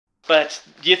But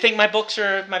do you think my books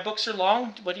are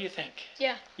long? What do you think?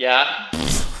 Yeah. Yeah?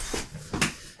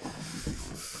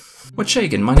 What's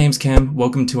shaking? My name's Cam.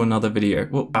 Welcome to another video.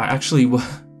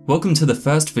 Welcome to the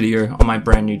first video on my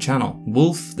brand new channel,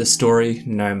 Wolfe the Story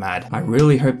Nomad. I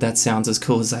really hope that sounds as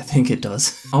cool as I think it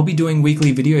does. I'll be doing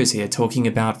weekly videos here talking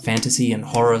about fantasy and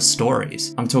horror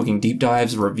stories. I'm talking deep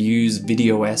dives, reviews,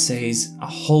 video essays, a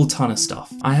whole ton of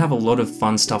stuff. I have a lot of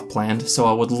fun stuff planned, so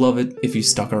I would love it if you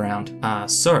stuck around.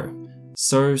 So,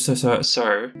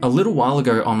 a little while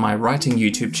ago on my writing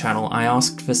YouTube channel, I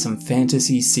asked for some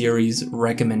fantasy series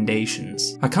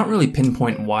recommendations. I can't really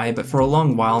pinpoint why, but for a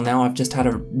long while now I've just had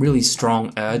a really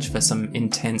strong urge for some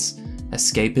intense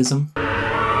escapism.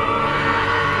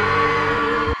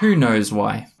 Who knows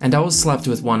why? And I was slapped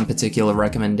with one particular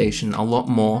recommendation a lot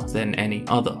more than any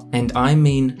other. And I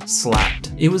mean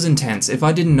slapped. It was intense. If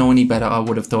I didn't know any better, I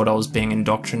would have thought I was being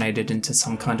indoctrinated into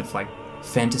some kind of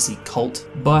fantasy cult,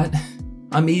 but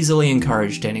I'm easily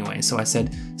encouraged anyway, so I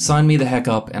said, sign me the heck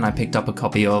up, and I picked up a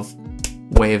copy of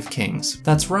Way of Kings.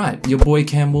 That's right, your boy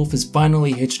Cam Wolfe has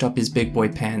finally hitched up his big boy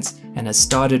pants and has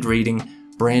started reading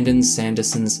Brandon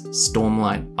Sanderson's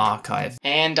Stormlight Archive.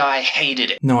 And I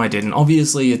hated it. No, I didn't.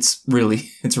 Obviously, it's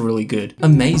really good.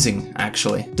 Amazing,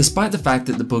 actually. Despite the fact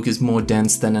that the book is more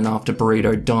dense than an after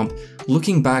burrito dump,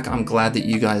 looking back, I'm glad that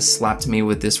you guys slapped me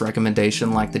with this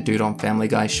recommendation like the dude on Family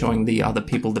Guy showing the other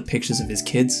people the pictures of his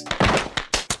kids.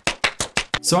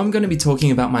 So I'm going to be talking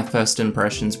about my first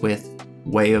impressions with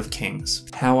Way of Kings,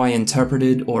 how I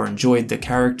interpreted or enjoyed the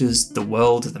characters, the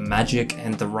world, the magic,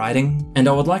 and the writing. And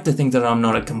I would like to think that I'm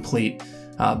not a complete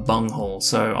bunghole,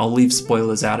 so I'll leave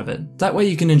spoilers out of it. That way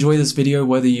you can enjoy this video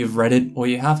whether you've read it or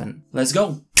you haven't. Let's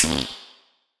go!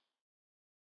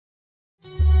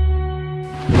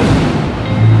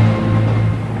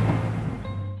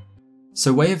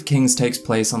 So Way of Kings takes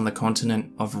place on the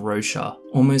continent of Roshar,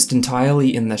 almost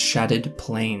entirely in the Shattered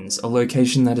Plains, a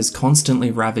location that is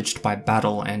constantly ravaged by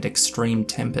battle and extreme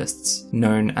tempests,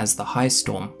 known as the High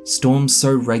Storm. Storms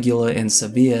so regular and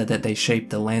severe that they shape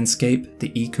the landscape, the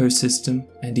ecosystem,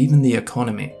 and even the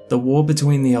economy. The war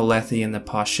between the Alethi and the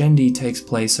Parshendi takes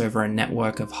place over a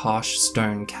network of harsh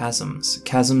stone chasms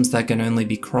that can only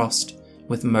be crossed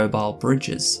with mobile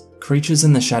bridges. Creatures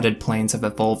in the Shattered Plains have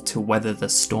evolved to weather the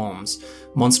storms,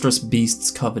 monstrous beasts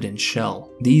covered in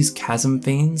shell. These chasm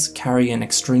fiends carry an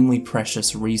extremely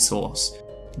precious resource,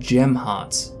 gem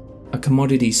hearts, a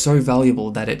commodity so valuable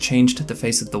that it changed the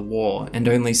face of the war and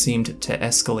only seemed to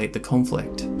escalate the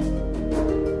conflict.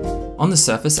 On the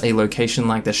surface, a location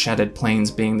like the Shattered Plains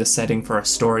being the setting for a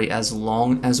story as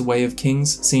long as Way of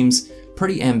Kings seems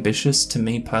pretty ambitious to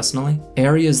me personally.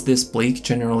 Areas this bleak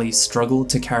generally struggle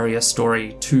to carry a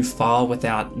story too far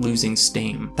without losing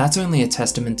steam. That's only a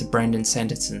testament to Brandon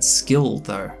Sanderson's skill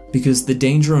though, because the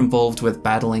danger involved with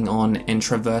battling on and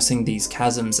traversing these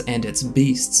chasms and its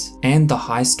beasts, and the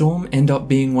High Storm end up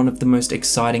being one of the most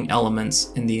exciting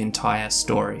elements in the entire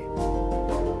story.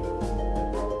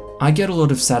 I get a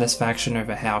lot of satisfaction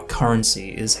over how currency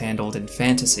is handled in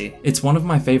fantasy. It's one of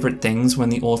my favourite things when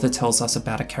the author tells us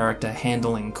about a character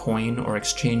handling coin or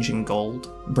exchanging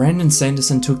gold. Brandon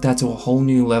Sanderson took that to a whole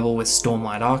new level with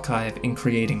Stormlight Archive in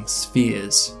creating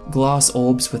spheres, glass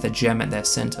orbs with a gem at their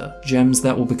centre, gems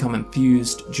that will become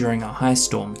infused during a high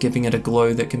storm, giving it a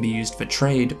glow that can be used for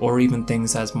trade or even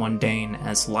things as mundane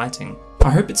as lighting. I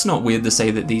hope it's not weird to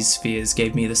say that these spheres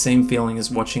gave me the same feeling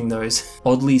as watching those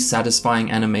oddly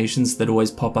satisfying animations that always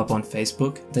pop up on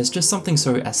Facebook. There's just something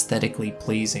so aesthetically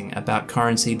pleasing about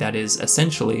currency that is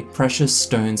essentially precious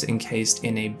stones encased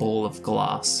in a ball of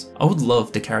glass. I would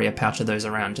love to carry a pouch of those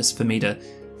around just for me to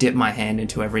dip my hand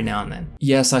into every now and then.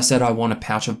 Yes, I said I want a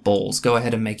pouch of balls. Go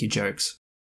ahead and make your jokes.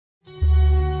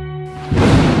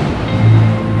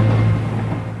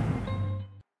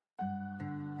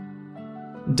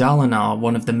 Dalinar,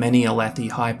 one of the many Alethi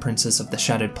High Princes of the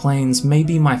Shattered Plains, may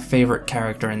be my favourite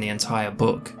character in the entire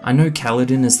book. I know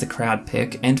Kaladin is the crowd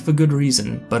pick, and for good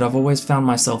reason, but I've always found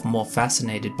myself more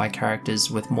fascinated by characters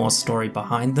with more story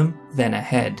behind them than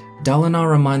ahead. Dalinar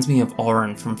reminds me of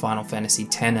Orin from Final Fantasy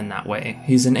X in that way.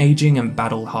 He's an aging and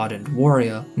battle-hardened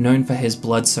warrior, known for his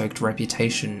blood-soaked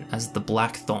reputation as the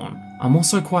Blackthorn. I'm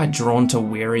also quite drawn to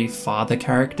weary father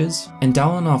characters, and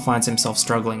Dalinar finds himself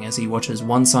struggling as he watches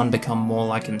one son become more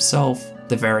like himself,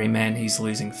 the very man he's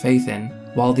losing faith in,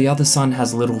 while the other son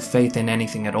has little faith in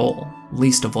anything at all,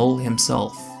 least of all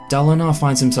himself. Dalinar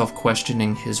finds himself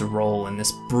questioning his role in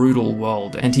this brutal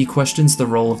world, and he questions the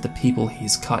role of the people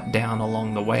he's cut down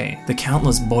along the way, the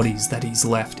countless bodies that he's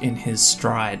left in his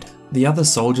stride. The other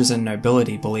soldiers and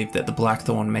nobility believe that the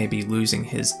Blackthorn may be losing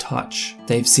his touch.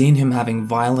 They've seen him having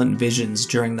violent visions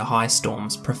during the high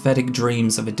storms, prophetic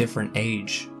dreams of a different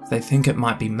age. They think it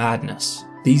might be madness.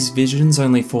 These visions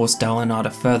only force Dalinar to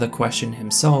further question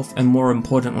himself and, more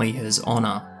importantly, his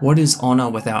honor. What is honor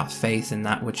without faith in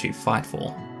that which you fight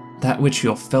for? That which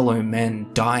your fellow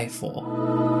men die for?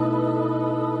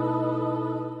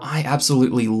 I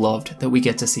absolutely loved that we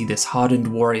get to see this hardened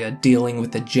warrior dealing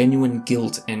with the genuine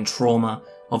guilt and trauma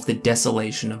of the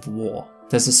desolation of war.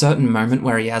 There's a certain moment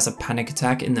where he has a panic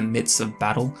attack in the midst of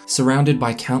battle, surrounded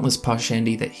by countless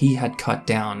Parshendi that he had cut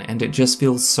down, and it just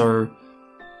feels so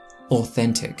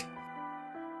authentic.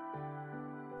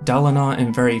 Dalinar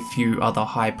and very few other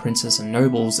high princes and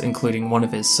nobles, including one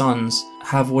of his sons,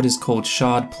 have what is called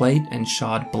shard plate and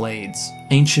shard blades,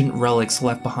 ancient relics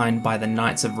left behind by the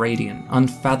Knights of Radiant,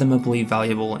 unfathomably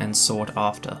valuable and sought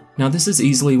after. Now this is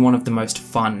easily one of the most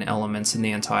fun elements in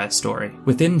the entire story.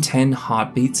 Within 10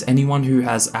 heartbeats, anyone who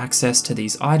has access to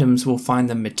these items will find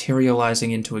them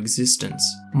materializing into existence.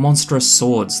 Monstrous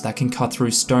swords that can cut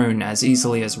through stone as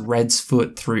easily as Red's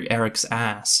foot through Eric's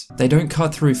ass. They don't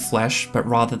cut through flesh, but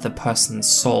rather the person's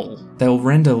soul. They'll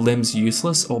render limbs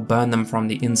useless or burn them from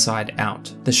the inside out.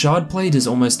 The shard plate is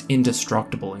almost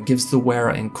indestructible and gives the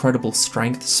wearer incredible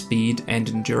strength, speed, and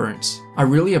endurance. I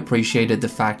really appreciated the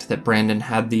fact that Brandon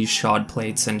had these shard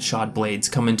plates and shard blades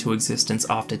come into existence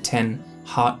after 10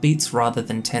 heartbeats rather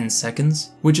than 10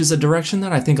 seconds, which is a direction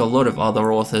that I think a lot of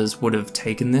other authors would have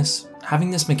taken this.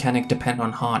 Having this mechanic depend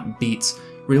on heartbeats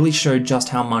really showed just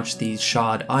how much these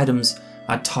shard items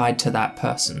are tied to that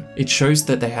person. It shows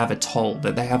that they have a toll,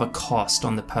 that they have a cost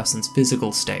on the person's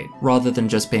physical state, rather than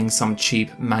just being some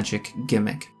cheap magic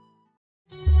gimmick.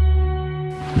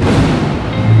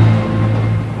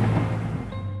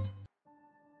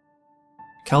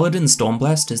 Kaladin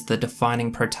Stormblessed is the defining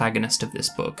protagonist of this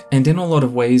book, and in a lot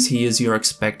of ways he is your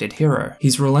expected hero.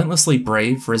 He's relentlessly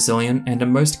brave, resilient, and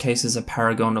in most cases a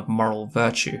paragon of moral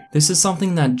virtue. This is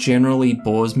something that generally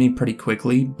bores me pretty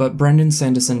quickly, but Brandon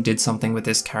Sanderson did something with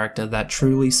this character that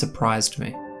truly surprised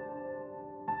me.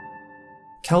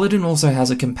 Kaladin also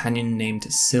has a companion named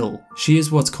Syl. She is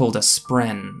what's called a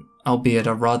Spren, albeit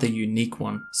a rather unique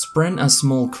one. Spren are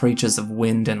small creatures of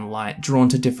wind and light, drawn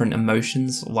to different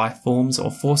emotions, life forms, or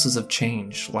forces of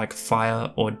change, like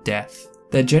fire or death.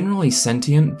 They're generally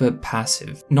sentient but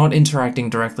passive, not interacting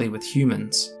directly with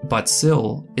humans. But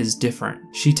Syl is different.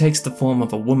 She takes the form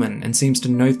of a woman and seems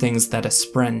to know things that a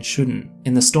Spren shouldn't.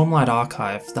 In the Stormlight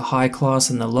Archive, the high class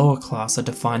and the lower class are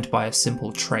defined by a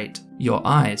simple trait: your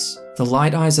eyes. The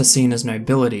light eyes are seen as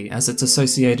nobility, as it's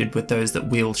associated with those that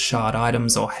wield shard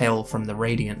items or hail from the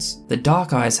Radiance. The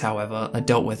dark eyes, however, are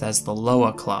dealt with as the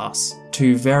lower class,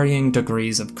 to varying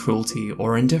degrees of cruelty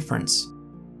or indifference.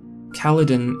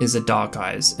 Kaladin is a Dark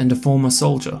Eyes and a former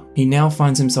soldier. He now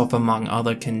finds himself among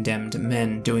other condemned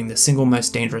men doing the single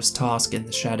most dangerous task in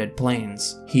the Shattered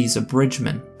Plains. He's a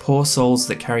bridgeman, poor souls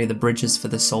that carry the bridges for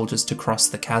the soldiers to cross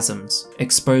the chasms,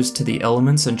 exposed to the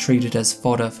elements and treated as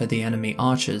fodder for the enemy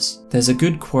archers. There's a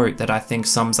good quote that I think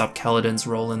sums up Kaladin's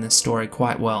role in this story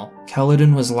quite well.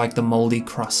 Kaladin was like the mouldy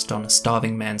crust on a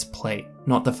starving man's plate.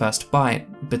 Not the first bite,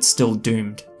 but still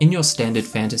doomed. In your standard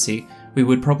fantasy, we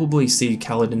would probably see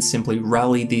Kaladin simply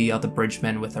rally the other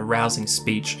bridgemen with a rousing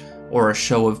speech or a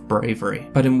show of bravery.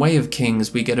 But in Way of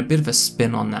Kings, we get a bit of a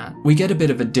spin on that. We get a bit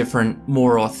of a different,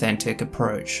 more authentic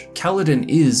approach. Kaladin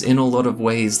is, in a lot of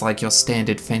ways, like your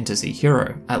standard fantasy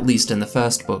hero, at least in the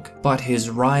first book, but his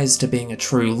rise to being a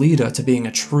true leader, to being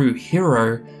a true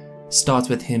hero, starts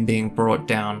with him being brought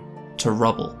down to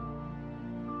rubble.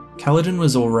 Kaladin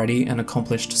was already an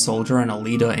accomplished soldier and a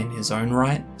leader in his own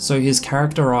right, so his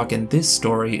character arc in this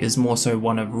story is more so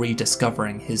one of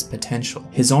rediscovering his potential.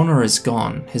 His honor is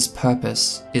gone, his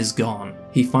purpose is gone.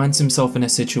 He finds himself in a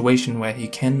situation where he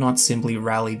cannot simply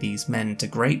rally these men to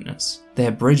greatness.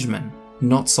 They're bridgemen,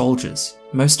 not soldiers.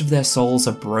 Most of their souls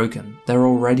are broken, they're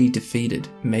already defeated.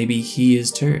 Maybe he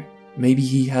is too. Maybe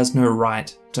he has no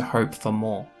right to hope for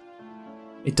more.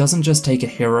 It doesn't just take a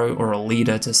hero or a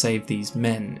leader to save these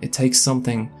men, it takes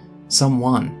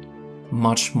someone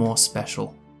much more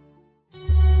special.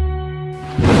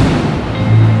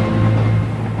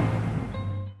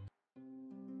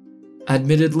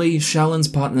 Admittedly, Shallan's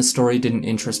part in the story didn't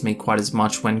interest me quite as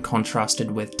much when contrasted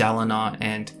with Dalinar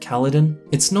and Kaladin.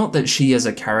 It's not that she as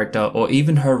a character or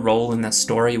even her role in the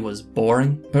story was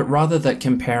boring, but rather that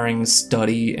comparing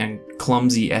study and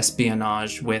clumsy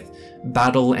espionage with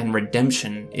battle and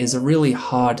redemption is a really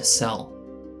hard sell.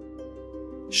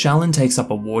 Shallan takes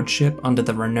up a wardship under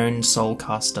the renowned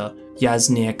Soulcaster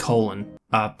Yasnir Colin.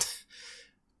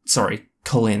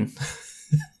 Colin.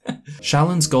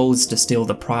 Shallan's goal is to steal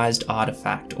the prized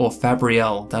artifact, or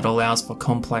Fabrielle, that allows for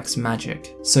complex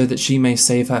magic, so that she may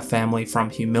save her family from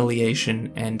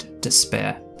humiliation and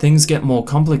despair. Things get more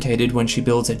complicated when she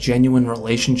builds a genuine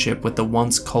relationship with the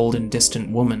once cold and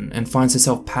distant woman and finds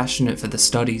herself passionate for the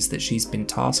studies that she's been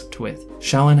tasked with.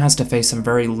 Shallan has to face some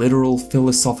very literal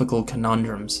philosophical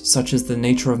conundrums, such as the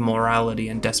nature of morality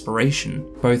and desperation,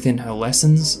 both in her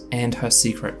lessons and her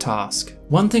secret task.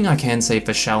 One thing I can say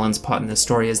for Shallan's part in the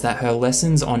story is that her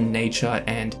lessons on nature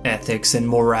and ethics and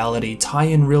morality tie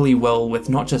in really well with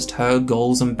not just her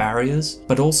goals and barriers,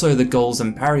 but also the goals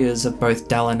and barriers of both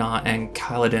Dalinar and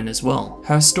Kaladin as well.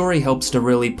 Her story helps to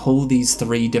really pull these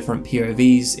three different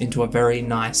POVs into a very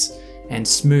nice and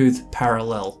smooth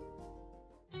parallel.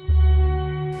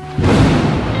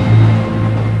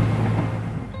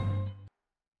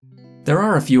 There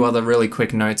are a few other really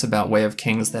quick notes about Way of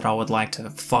Kings that I would like to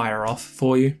fire off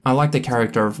for you. I like the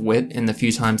character of Wit in the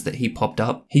few times that he popped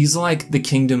up. He's like the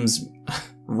kingdom's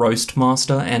roast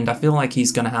master, and I feel like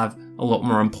he's gonna have a lot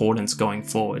more importance going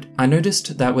forward. I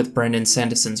noticed that with Brandon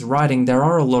Sanderson's writing, there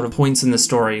are a lot of points in the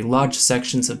story, large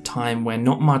sections of time where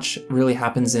not much really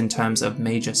happens in terms of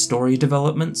major story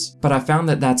developments, but I found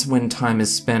that that's when time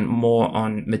is spent more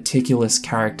on meticulous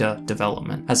character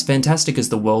development. As fantastic as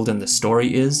the world and the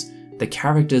story is, the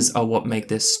characters are what make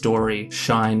this story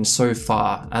shine so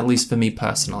far, at least for me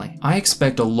personally. I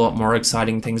expect a lot more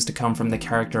exciting things to come from the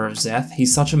character of Szeth.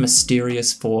 He's such a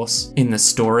mysterious force in the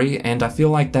story, and I feel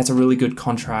like that's a really good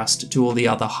contrast to all the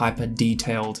other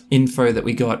hyper-detailed info that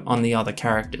we got on the other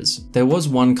characters. There was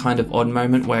one kind of odd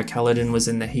moment where Kaladin was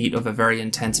in the heat of a very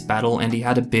intense battle and he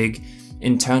had a big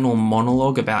internal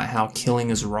monologue about how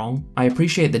killing is wrong. I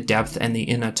appreciate the depth and the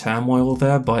inner turmoil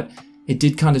there, but it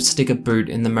did kind of stick a boot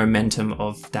in the momentum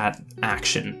of that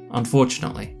action,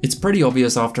 unfortunately. It's pretty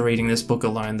obvious after reading this book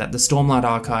alone that the Stormlight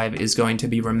Archive is going to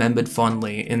be remembered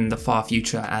fondly in the far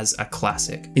future as a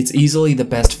classic. It's easily the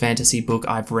best fantasy book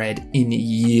I've read in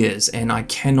years, and I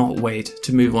cannot wait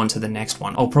to move on to the next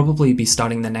one. I'll probably be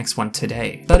starting the next one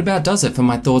today. That about does it for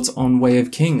my thoughts on Way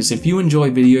of Kings. If you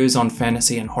enjoy videos on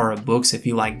fantasy and horror books, if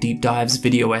you like deep dives,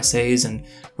 video essays, and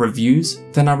reviews,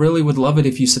 then I really would love it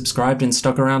if you subscribed and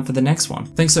stuck around for the next one.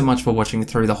 Thanks so much for watching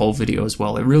through the whole video as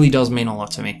well. It really does mean a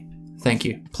lot to me. Thank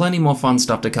you. Plenty more fun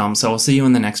stuff to come, so I'll see you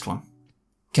in the next one.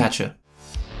 Catcha.